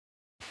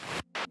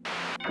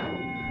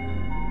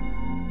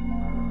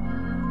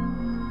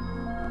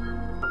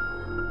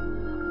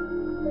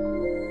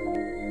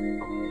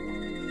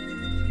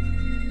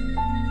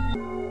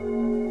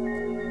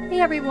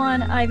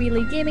everyone, Ivy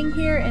Lee Gaming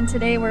here, and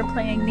today we're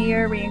playing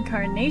NieR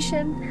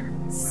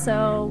Reincarnation.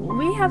 So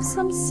we have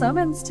some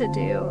summons to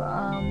do.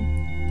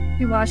 If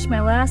you watched my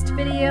last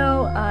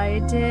video, I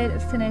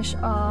did finish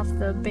off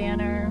the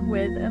banner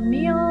with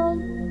Emil.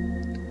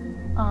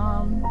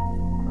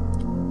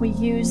 We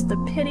used the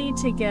pity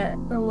to get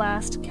the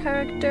last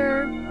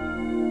character,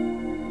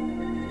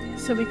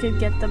 so we could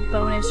get the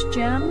bonus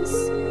gems,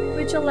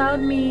 which allowed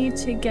me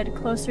to get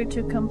closer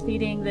to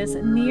completing this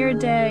NieR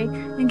day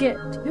and get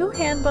 2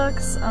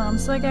 handbooks,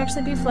 so I could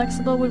actually be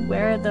flexible with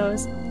where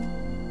those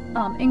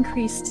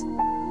increased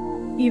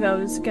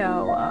evos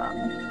go.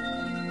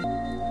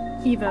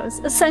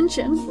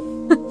 Ascension.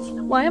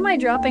 Why am I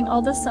dropping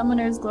all the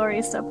Summoner's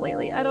Glory stuff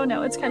lately? I don't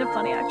know, it's kind of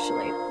funny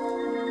actually.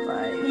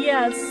 But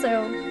yeah,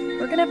 so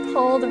we're gonna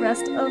pull the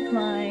rest of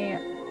my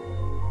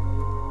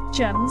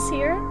gems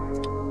here.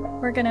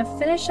 We're gonna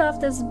finish off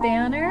this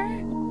banner,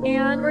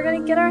 and we're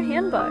gonna get our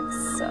handbooks,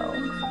 so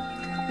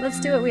let's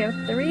do it. We have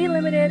 3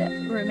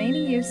 limited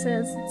remaining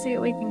uses. Let's see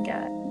what we can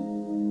get.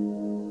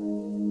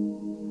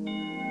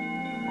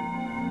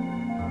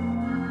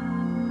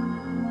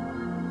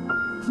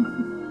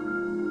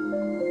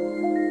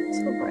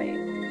 So bright.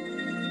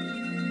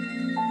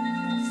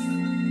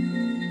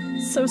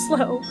 So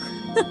slow.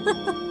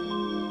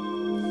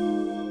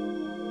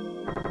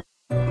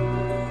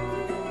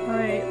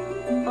 Alright,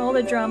 all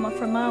the drama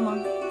for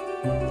mama.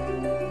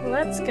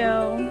 Let's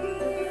go.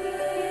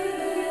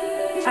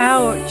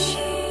 Ouch.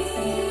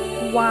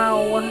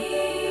 Wow.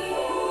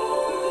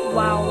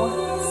 Wow.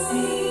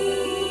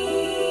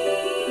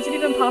 Is it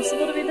even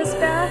possible to be this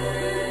bad?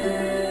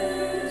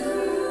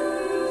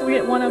 We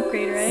get 1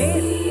 upgrade,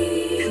 right?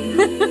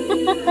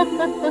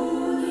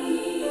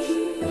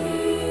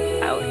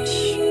 Ouch.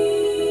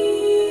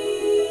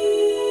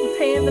 We're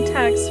paying the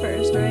tax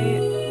first,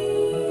 right?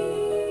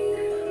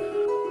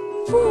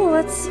 Whew,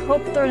 let's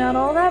hope they're not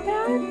all that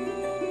bad.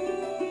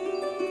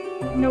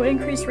 No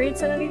increased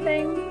rates on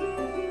anything?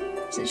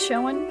 Is it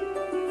showing?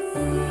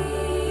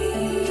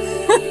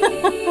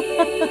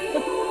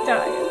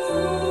 Guys.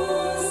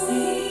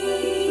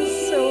 This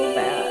is so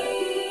bad.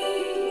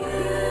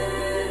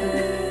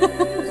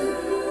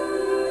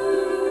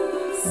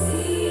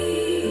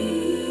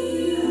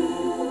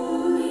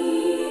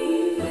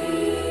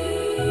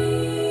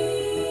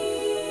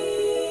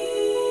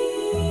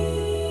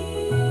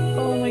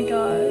 Oh my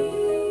god.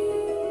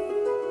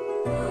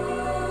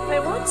 I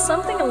want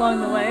something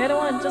along the way. I don't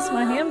want just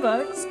my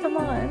handbooks. Come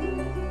on.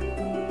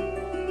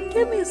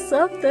 Give me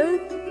something.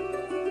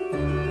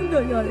 I'm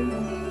not yawning.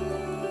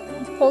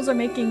 The polls are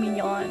making me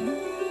yawn.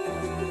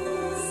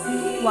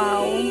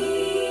 Wow.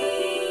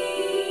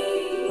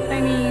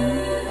 I mean...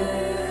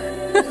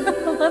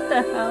 what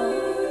the hell?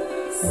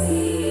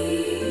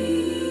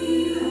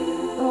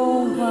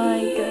 Oh my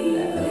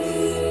goodness.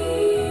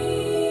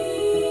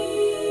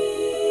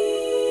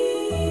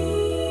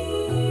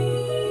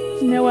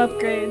 No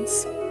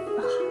upgrades.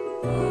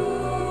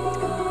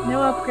 No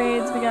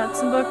upgrades, we got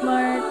some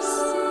bookmarks.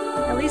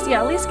 At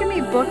least give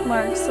me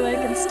bookmarks so I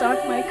can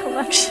stock my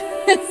collection.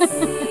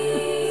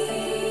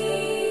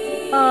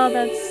 Oh,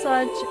 that's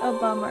such a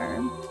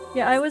bummer.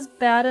 Yeah, I was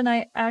bad and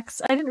I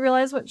didn't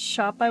realize what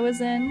shop I was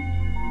in.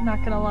 I'm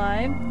not gonna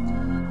lie.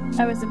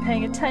 I wasn't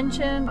paying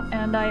attention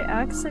and I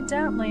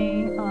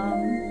accidentally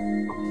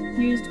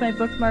used my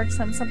bookmarks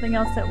on something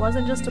else that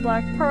wasn't just a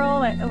Black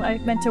Pearl. I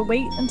meant to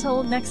wait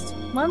until next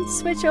month,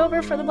 switch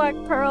over for the Black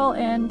Pearl,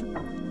 and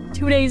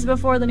 2 days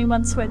before the new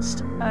month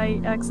switched, I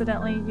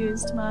accidentally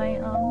used my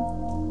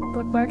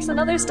bookmarks and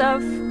other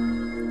stuff.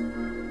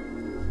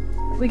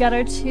 We got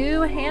our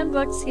 2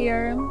 handbooks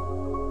here.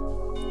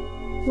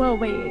 Whoa,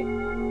 wait.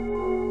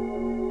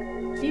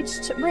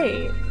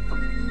 Wait.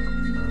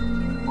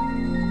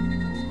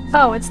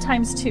 Oh, it's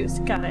 ×2,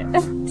 so got it.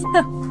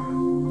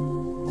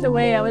 The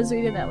way I was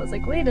reading that was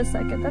like, wait a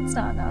second, that's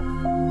not enough.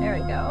 There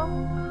we go.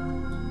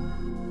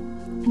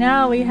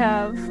 Now we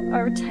have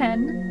our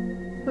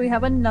 10. We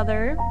have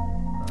another.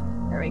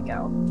 There we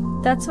go.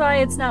 That's why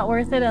it's not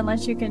worth it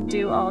unless you can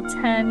do all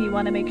 10. You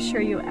want to make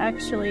sure you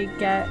actually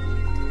get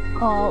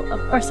all of,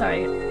 or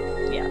sorry,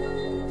 yeah,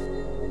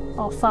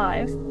 all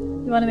 5.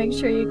 You want to make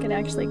sure you can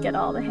actually get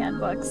all the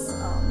handbooks,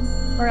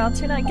 or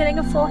else you're not getting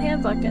a full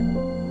handbook,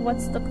 and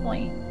what's the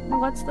point?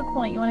 What's the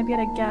point? You want to be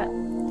able to get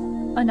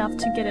enough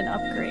to get an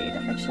upgrade,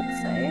 I should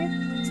say.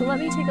 So let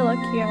me take a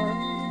look here.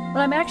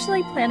 What I'm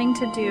actually planning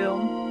to do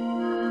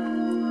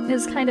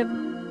is kind of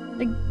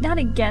not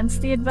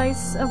against the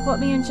advice of what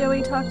me and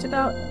Joey talked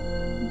about,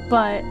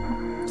 but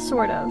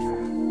sort of.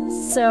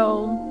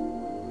 So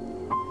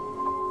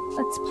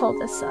let's pull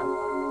this up.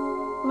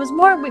 It was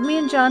more, me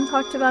and John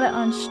talked about it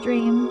on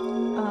stream.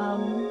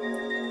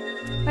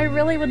 I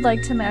really would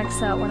like to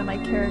max out one of my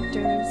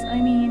characters.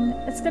 I mean,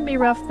 it's gonna be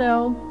rough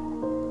though.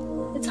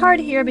 It's hard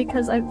here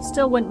because I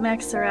still wouldn't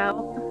max her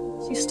out.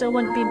 She still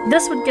wouldn't be-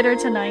 this would get her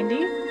to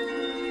 90.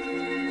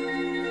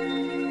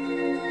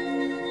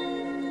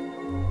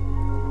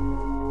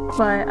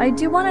 But I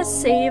do want to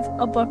save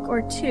a book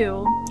or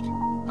 2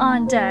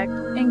 on deck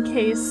in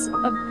case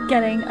of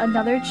getting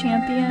another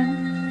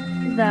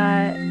champion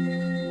that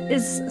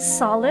is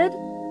solid,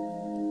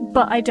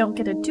 but I don't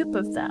get a dupe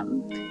of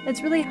them.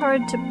 It's really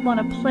hard to want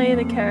to play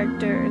the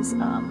characters.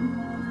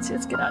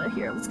 Let's get out of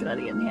here. Let's get out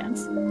of the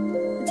enhance.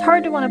 It's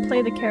hard to want to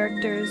play the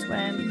characters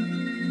when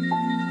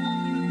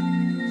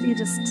you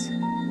just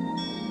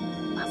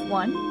have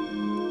one,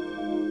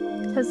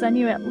 because then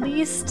you at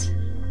least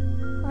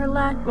are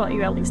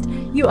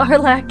you are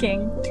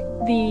lacking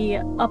the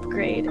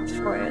upgrade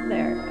for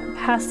their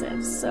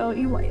passive. So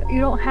you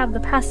don't have the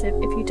passive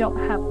if you don't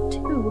have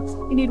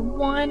 2. You need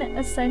 1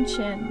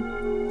 ascension.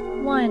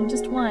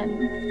 Just one.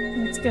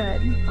 It's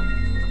good.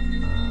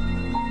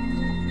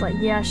 But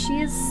yeah,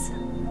 she's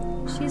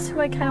who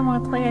I kind of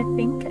want to play, I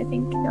think.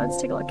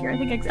 Let's take a look here.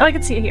 I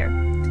can see it here.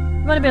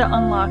 I want to be able to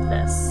unlock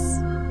this.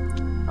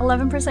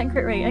 11%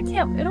 crit rate. I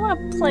don't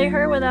want to play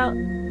her without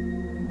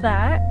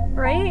that,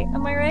 right?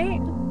 Am I right?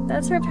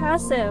 That's her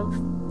passive.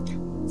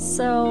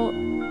 So,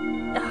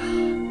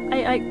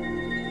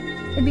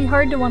 it'd be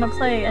hard to want to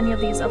play any of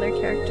these other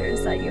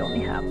characters that you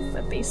only have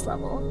at base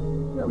level.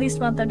 You at least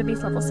want them to be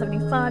level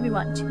 75. You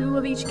want 2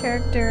 of each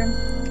character.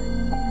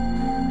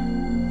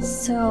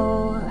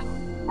 So,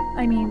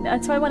 I mean,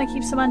 that's why I want to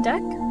keep some on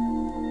deck.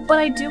 But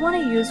I do want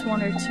to use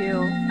 1 or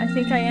 2. I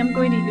think I am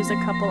going to use a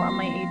couple on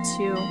my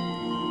A2.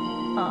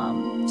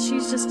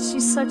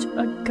 She's such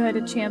a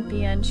good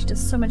champion. She does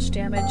so much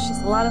damage.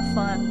 She's a lot of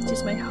fun.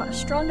 She's my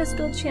strongest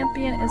build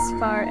champion as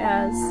far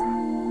as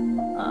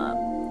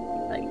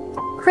like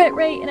crit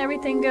rate and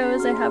everything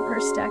goes. I have her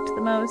stacked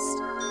the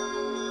most.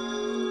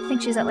 I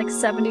think she's at like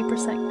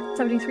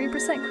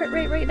 73% crit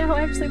rate right now,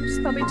 actually, which is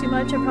probably too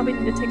much. I probably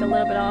need to take a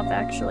little bit off,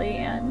 actually,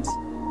 and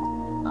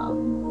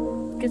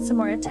get some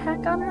more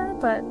attack on her,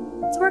 but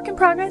it's a work in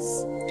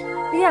progress.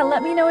 But yeah,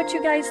 let me know what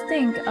you guys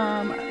think.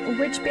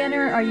 Which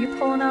banner are you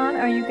pulling on?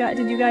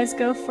 Did you guys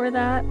go for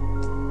that?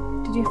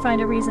 Did you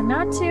find a reason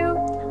not to?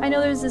 I know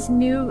there's this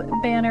new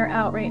banner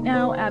out right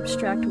now,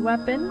 Abstract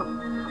Weapon.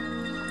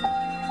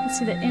 Let's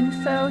see the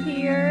info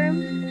here.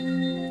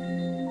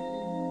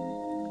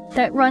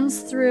 That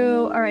runs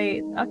through,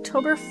 alright,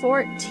 October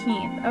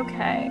 14th.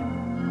 Okay.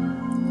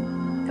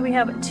 And we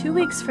have 2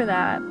 weeks for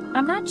that.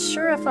 I'm not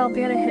sure if I'll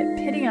be able to hit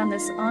pity on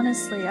this,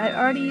 honestly. I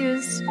already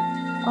used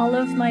all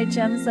of my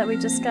gems that we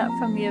just got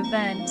from the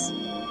event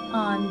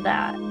on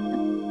that.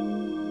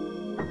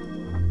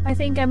 I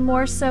think I'm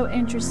more so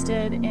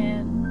interested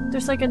in...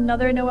 There's like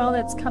another Noelle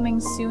that's coming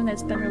soon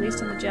that's been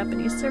released on the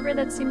Japanese server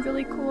that seemed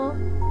really cool.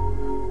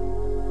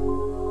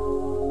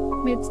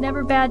 I mean, it's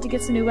never bad to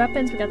get some new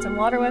weapons. We got some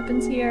water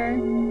weapons here.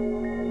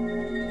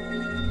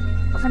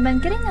 I've been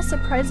getting a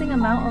surprising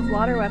amount of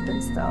water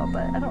weapons though,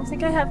 but I don't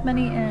think I have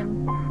many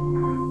in.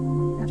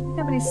 I don't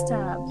have any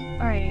stab.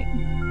 Alright.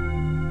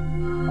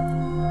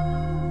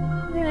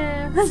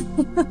 Yeah.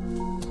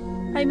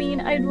 I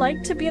mean, I'd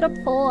like to be able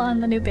to pull on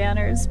the new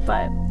banners,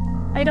 but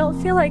I don't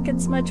feel like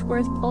it's much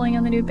worth pulling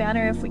on the new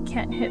banner if we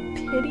can't hit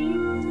pity.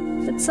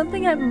 It's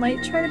something I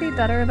might try to be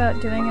better about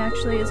doing,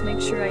 actually, is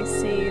make sure I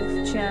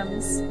save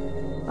gems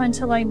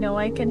until I know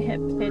I can hit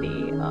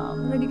pity.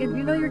 Then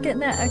you know you're getting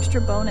that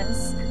extra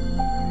bonus.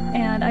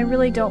 And I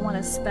really don't want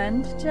to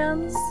spend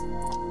gems.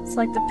 It's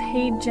like the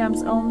paid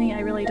gems only.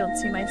 I really don't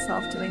see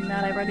myself doing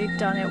that. I've already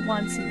done it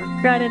once and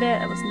regretted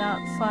it. It was not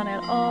fun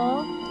at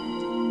all.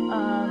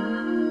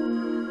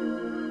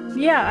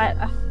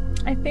 Yeah,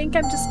 I think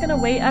I'm just gonna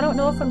wait. I don't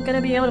know if I'm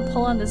gonna be able to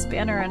pull on this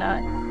banner or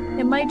not.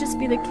 It might just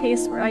be the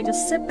case where I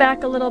just sit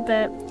back a little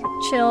bit,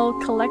 chill,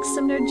 collect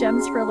some new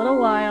gems for a little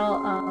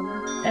while,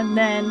 and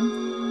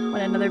then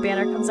when another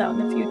banner comes out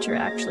in the future,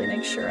 actually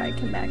make sure I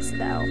can max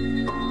it out.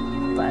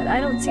 But I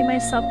don't see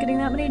myself getting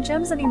that many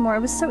gems anymore.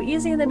 It was so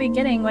easy in the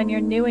beginning when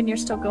you're new and you're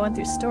still going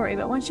through story,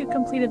 but once you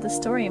completed the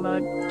story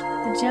mode,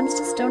 the gems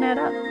just don't add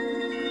up.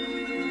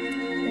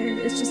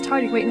 It's just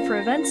hard. You're waiting for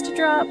events to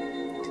drop.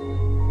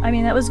 I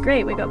mean, that was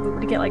great. We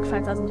would get like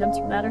 5,000 gems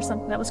from that or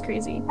something. That was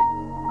crazy.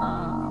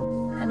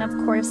 And of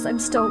course, I'm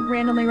still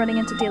randomly running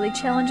into daily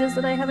challenges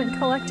that I haven't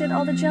collected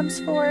all the gems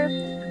for.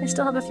 I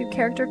still have a few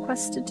character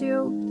quests to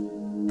do,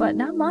 but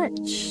not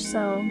much,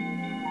 so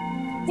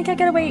I think I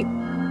gotta wait.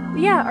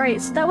 Yeah,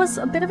 alright, so that was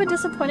a bit of a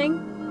disappointing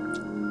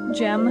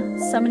gem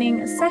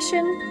summoning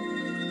session,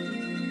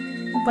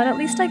 but at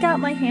least I got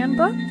my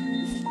handbook.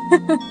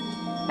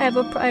 I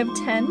have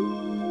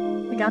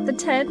 10. I got the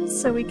 10,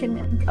 so we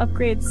can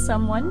upgrade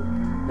someone.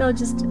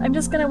 I'm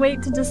just gonna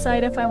wait to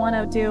decide if I want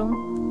to do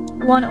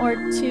 1 or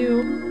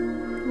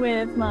 2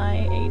 with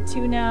my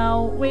A2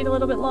 now. Wait a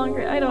little bit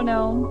longer. I don't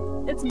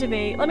know. It's a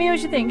debate. Let me know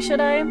what you think. Should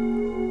I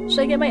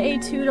get my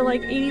A2 to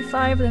like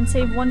 85 and then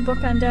save 1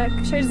 book on deck?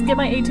 Should I just get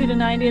my A2 to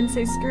 90 and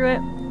say screw it?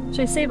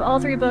 Should I save all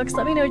 3 books?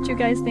 Let me know what you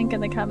guys think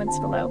in the comments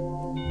below.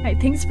 Alright,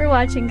 thanks for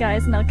watching,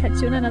 guys, and I'll catch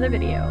you in another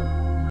video.